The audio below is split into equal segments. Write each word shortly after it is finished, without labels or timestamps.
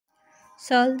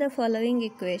Solve the following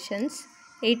equations.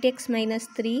 8x minus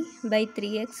 3 by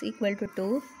 3x equal to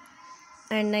 2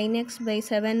 and 9x by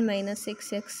 7 minus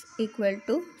 6x equal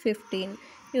to 15.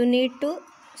 You need to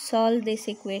solve these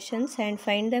equations and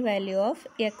find the value of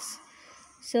x.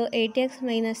 So 8x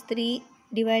minus 3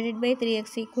 divided by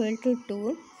 3x equal to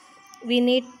 2. We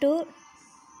need to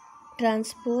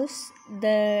transpose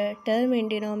the term in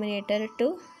denominator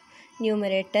to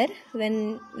numerator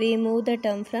when we move the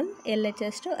term from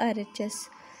LHS to RHS.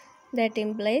 That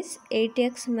implies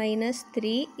 8x minus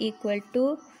 3 equal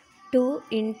to 2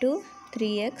 into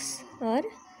 3x, or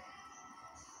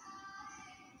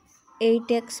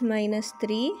 8x minus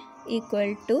 3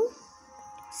 equal to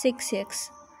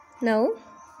 6x. Now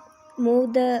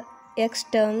move the x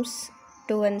terms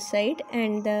to one side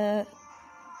and the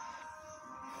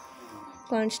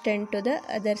constant to the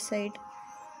other side.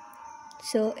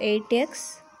 So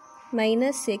 8x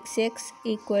minus 6x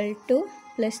equal to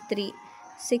plus 3.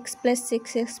 6 plus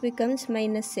 6x becomes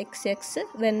minus 6x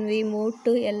when we move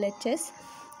to LHS,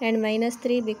 and minus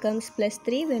 3 becomes plus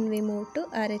 3 when we move to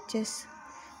RHS.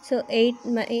 So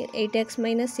 8x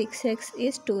minus 6x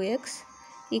is 2x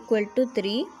equal to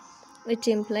 3, which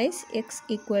implies x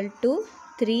equal to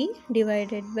 3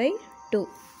 divided by 2.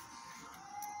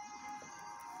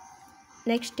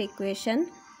 Next equation,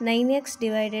 9x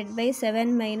divided by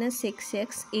 7 minus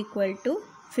 6x equal to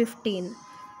 15.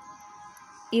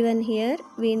 Even here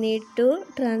we need to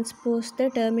transpose the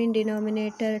term in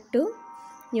denominator to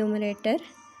numerator.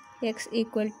 X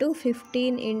equal to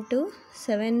 15 into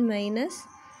 7 minus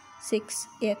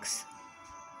 6x,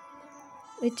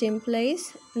 which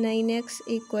implies 9x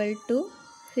equal to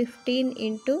 15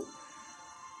 into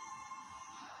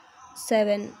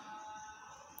 7.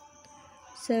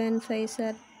 7 5s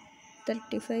are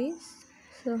 35,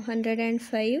 so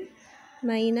 105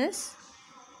 minus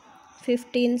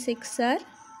 15 6 are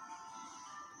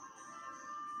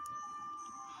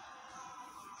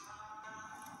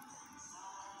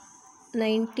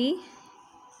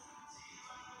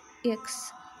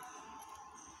 90x.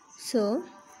 So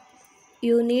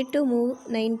you need to move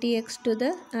 90x to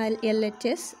the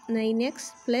LHS.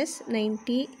 9x plus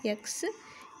 90x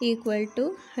equal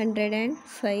to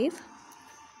 105,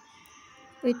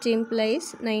 which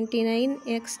implies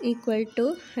 99x equal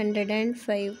to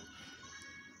 105.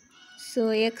 So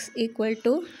x equal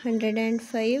to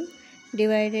 105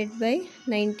 divided by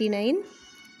 99.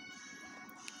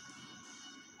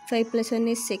 5 plus 1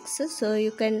 is 6, so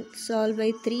you can solve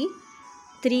by 3.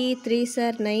 3 3s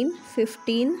are 9,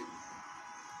 15.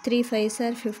 3 5s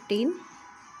are 15.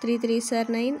 3 3s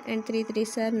are 9 and 3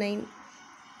 3s are 9.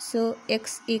 So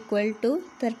x equal to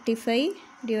 35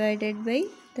 divided by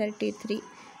 33.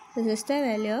 This is the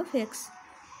value of x.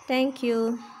 Thank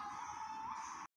you.